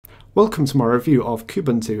Welcome to my review of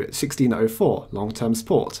Kubuntu 16.04 long-term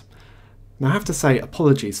support. Now I have to say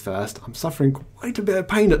apologies first, I'm suffering quite a bit of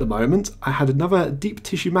pain at the moment. I had another deep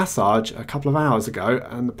tissue massage a couple of hours ago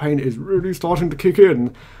and the pain is really starting to kick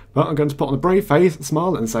in. But I'm going to put on a brave face,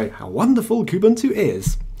 smile and say how wonderful Kubuntu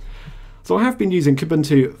is. So I have been using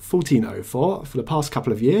Kubuntu 14.04 for the past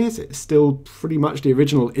couple of years. It's still pretty much the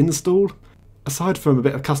original install. Aside from a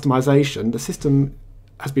bit of customization, the system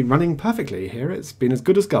has been running perfectly here. It's been as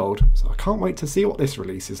good as gold, so I can't wait to see what this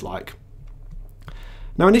release is like.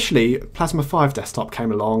 Now initially, Plasma 5 desktop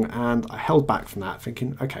came along and I held back from that,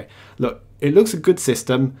 thinking, okay, look, it looks a good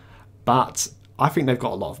system, but I think they've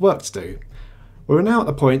got a lot of work to do. We're now at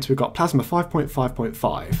the point we've got Plasma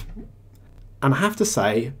 5.5.5, and I have to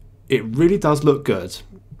say, it really does look good.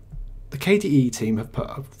 The KDE team have put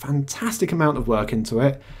a fantastic amount of work into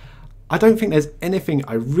it. I don't think there's anything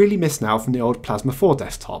I really miss now from the old Plasma 4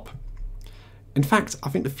 desktop. In fact, I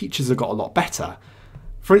think the features have got a lot better.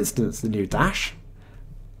 For instance, the new dash.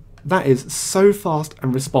 That is so fast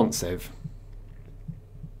and responsive.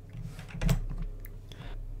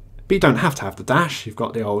 But you don't have to have the dash, you've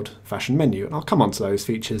got the old-fashioned menu, and I'll come on to those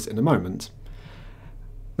features in a moment.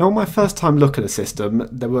 Now, on my first time look at the system,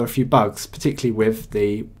 there were a few bugs, particularly with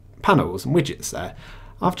the panels and widgets there.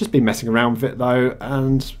 I've just been messing around with it though,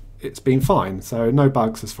 and it's been fine, so no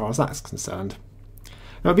bugs as far as that's concerned.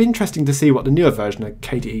 Now it'd be interesting to see what the newer version of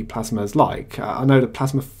KDE Plasma is like. I know the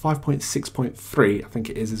Plasma 5.6.3, I think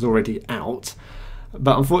it is already out,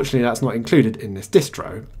 but unfortunately that's not included in this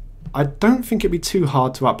distro. I don't think it'd be too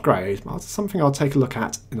hard to upgrade, but it's something I'll take a look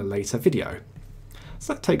at in a later video.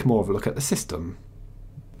 So let's take more of a look at the system.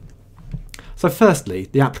 So firstly,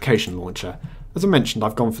 the application launcher. As I mentioned,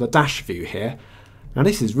 I've gone for the dash view here. Now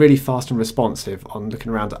this is really fast and responsive on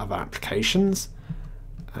looking around at other applications,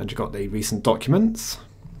 and you've got the recent documents.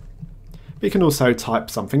 But you can also type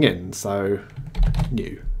something in, so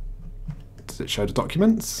new. Does it show the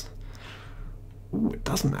documents? Ooh, it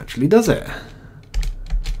doesn't actually, does it?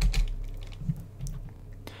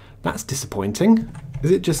 That's disappointing.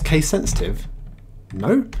 Is it just case sensitive?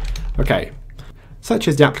 No? Okay.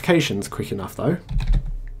 Searches the applications quick enough though.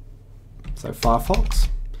 So Firefox.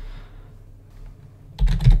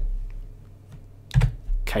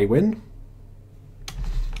 Kwin,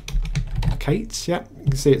 Kate, yeah, you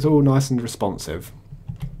can see it's all nice and responsive.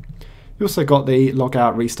 You also got the log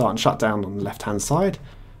out, restart and shut down on the left hand side,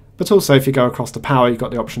 but also if you go across to power you've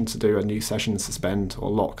got the option to do a new session, suspend or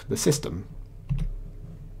lock the system.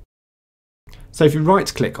 So if you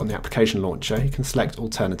right click on the application launcher you can select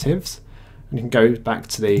alternatives and you can go back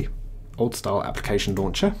to the old style application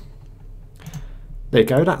launcher. There you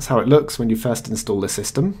go, that's how it looks when you first install the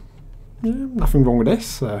system. Yeah, nothing wrong with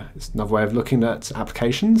this, it's another way of looking at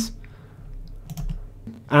applications.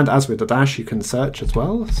 And as with the dash you can search as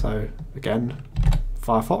well, so again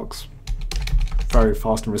Firefox, very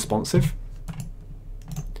fast and responsive.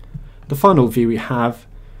 The final view we have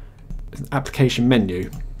is an application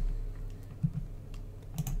menu.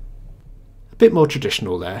 A bit more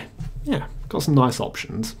traditional there, yeah, got some nice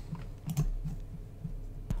options.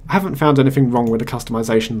 I haven't found anything wrong with the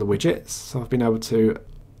customization of the widgets, so I've been able to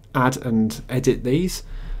add and edit these.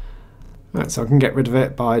 Right, so I can get rid of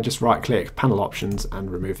it by just right click, panel options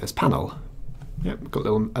and remove this panel. Yep, got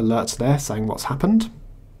little alerts there saying what's happened.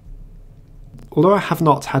 Although I have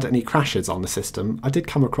not had any crashes on the system, I did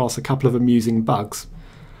come across a couple of amusing bugs.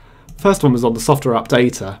 First one was on the software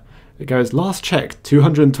updater. It goes, last checked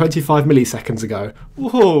 225 milliseconds ago.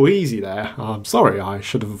 Whoa, easy there. I'm sorry, I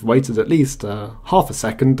should have waited at least half a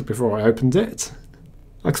second before I opened it.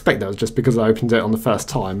 I expect that was just because I opened it on the first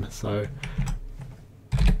time, so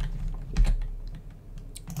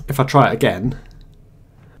if I try it again,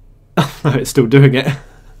 no, it's still doing it.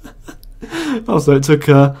 Oh, so it took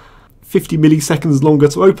 50 milliseconds longer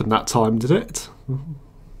to open that time, did it?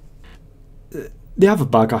 The other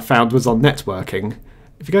bug I found was on networking.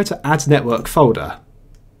 If you go to Add Network folder,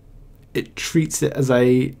 it treats it as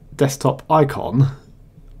a desktop icon.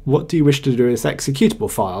 What do you wish to do with this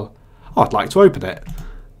executable file? Oh, I'd like to open it.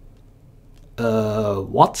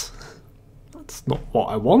 What? That's not what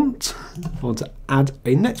I want. I want to add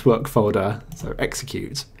a network folder, so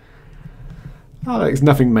execute. Oh, it's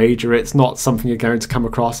nothing major, it's not something you're going to come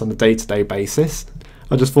across on a day-to-day basis.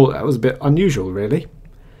 I just thought that was a bit unusual, really.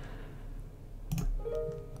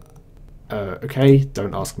 Okay,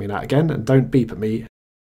 don't ask me that again, and don't beep at me.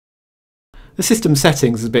 The system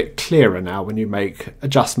settings is a bit clearer now when you make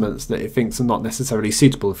adjustments that it thinks are not necessarily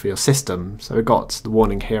suitable for your system. So we've got the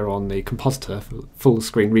warning here on the compositor, full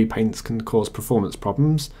screen repaints can cause performance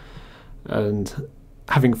problems, and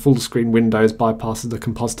having full screen windows bypasses the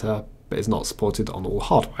compositor but is not supported on all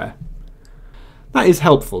hardware. That is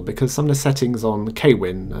helpful because some of the settings on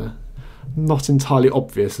KWin are not entirely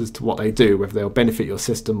obvious as to what they do, whether they'll benefit your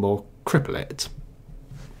system or cripple it.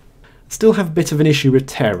 Still have a bit of an issue with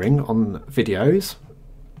tearing on videos.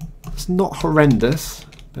 It's not horrendous,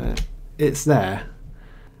 but it's there.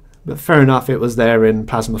 But fair enough, it was there in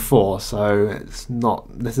Plasma 4, so it's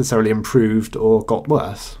not necessarily improved or got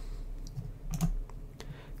worse.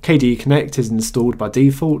 KDE Connect is installed by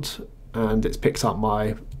default, and it's picked up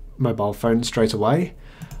my mobile phone straight away.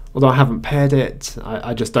 Although I haven't paired it,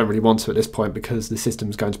 I just don't really want to at this point because the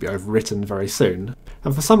system's going to be overwritten very soon.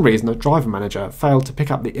 And for some reason, the driver manager failed to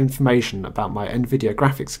pick up the information about my NVIDIA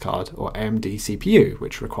graphics card or AMD CPU,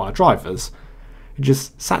 which require drivers. It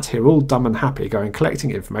just sat here all dumb and happy going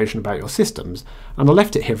collecting information about your systems, and I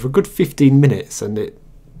left it here for a good 15 minutes and it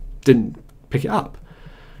didn't pick it up.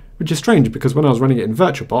 Which is strange because when I was running it in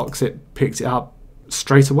VirtualBox, it picked it up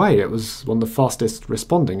straight away. It was one of the fastest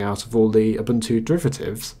responding out of all the Ubuntu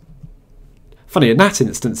derivatives. Funny, in that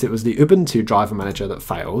instance it was the Ubuntu driver manager that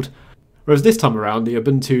failed, whereas this time around the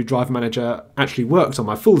Ubuntu driver manager actually worked on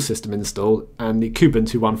my full system install and the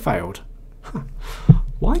Kubuntu one failed.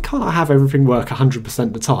 Why can't I have everything work 100%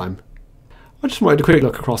 of the time? I just wanted a quick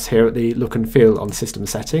look across here at the look and feel on system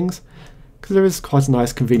settings, because there is quite a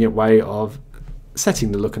nice convenient way of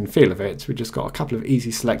setting the look and feel of it. We've just got a couple of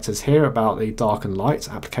easy selectors here about the dark and light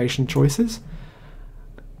application choices.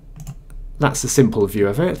 That's a simple view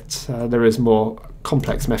of it. There is more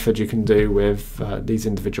complex method you can do with these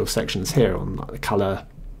individual sections here on the colour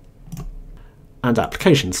and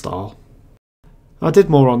application style. I did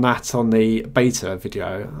more on that on the beta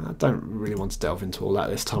video. I don't really want to delve into all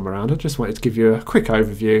that this time around. I just wanted to give you a quick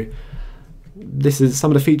overview. This is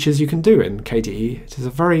some of the features you can do in KDE. It is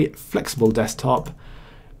a very flexible desktop.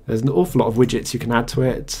 There's an awful lot of widgets you can add to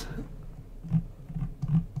it.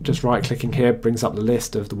 Just right clicking here brings up the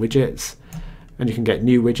list of the widgets, and you can get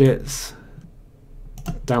new widgets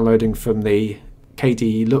downloading from the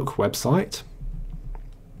KDE Look website.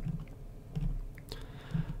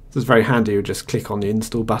 This is very handy. You just click on the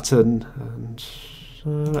install button and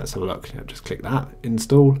let's have a look. Yeah, just click that,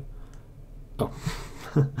 install. Oh,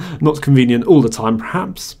 not convenient all the time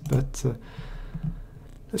perhaps, but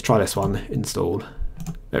let's try this one, install.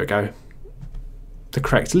 There we go. The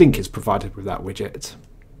correct link is provided with that widget.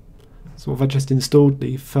 So I've just installed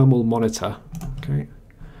the thermal monitor. Okay,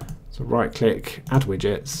 so right click, add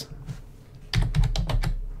widgets.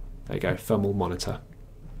 There you go, thermal monitor.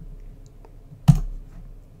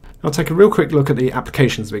 I'll take a real quick look at the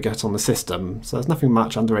applications we get on the system. So there's nothing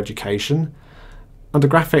much under education. Under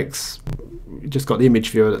graphics, you've just got the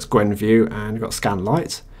image viewer, that's GwenView, and you've got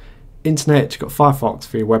Scanlight. Internet, you've got Firefox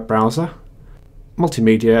for your web browser.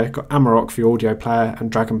 Multimedia, you've got Amarok for your audio player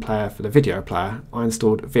and Dragon Player for the video player. I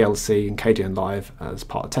installed VLC and KDE Live as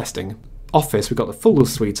part of testing. Office, we've got the full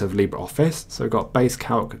suite of LibreOffice. So we've got Base,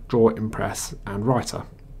 Calc, Draw, Impress and Writer.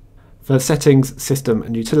 For settings, system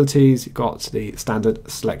and utilities, you've got the standard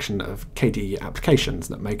selection of KDE applications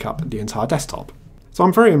that make up the entire desktop. So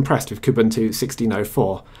I'm very impressed with Kubuntu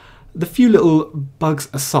 16.04. The few little bugs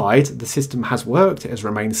aside, the system has worked, it has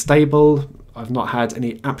remained stable. I've not had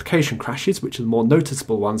any application crashes, which are the more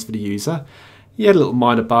noticeable ones for the user. You had little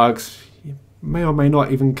minor bugs, you may or may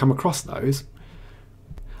not even come across those.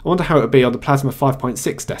 I wonder how it would be on the Plasma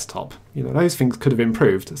 5.6 desktop. You know, those things could have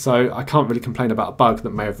improved, so I can't really complain about a bug that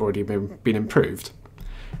may have already been improved.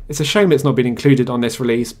 It's a shame it's not been included on this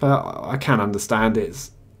release, but I can understand it's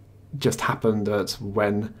just happened that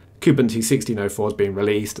when Kubuntu 16.04 was being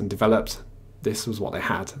released and developed, this was what they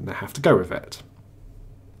had, and they have to go with it.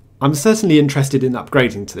 I'm certainly interested in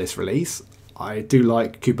upgrading to this release. I do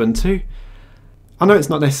like Kubuntu. I know it's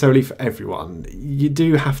not necessarily for everyone. You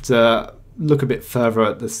do have to look a bit further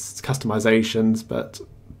at the customizations, but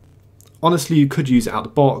honestly you could use it out of the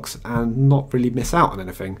box and not really miss out on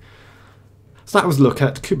anything. So that was a look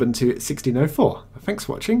at Kubuntu 16.04. Thanks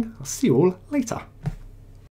for watching. I'll see you all later.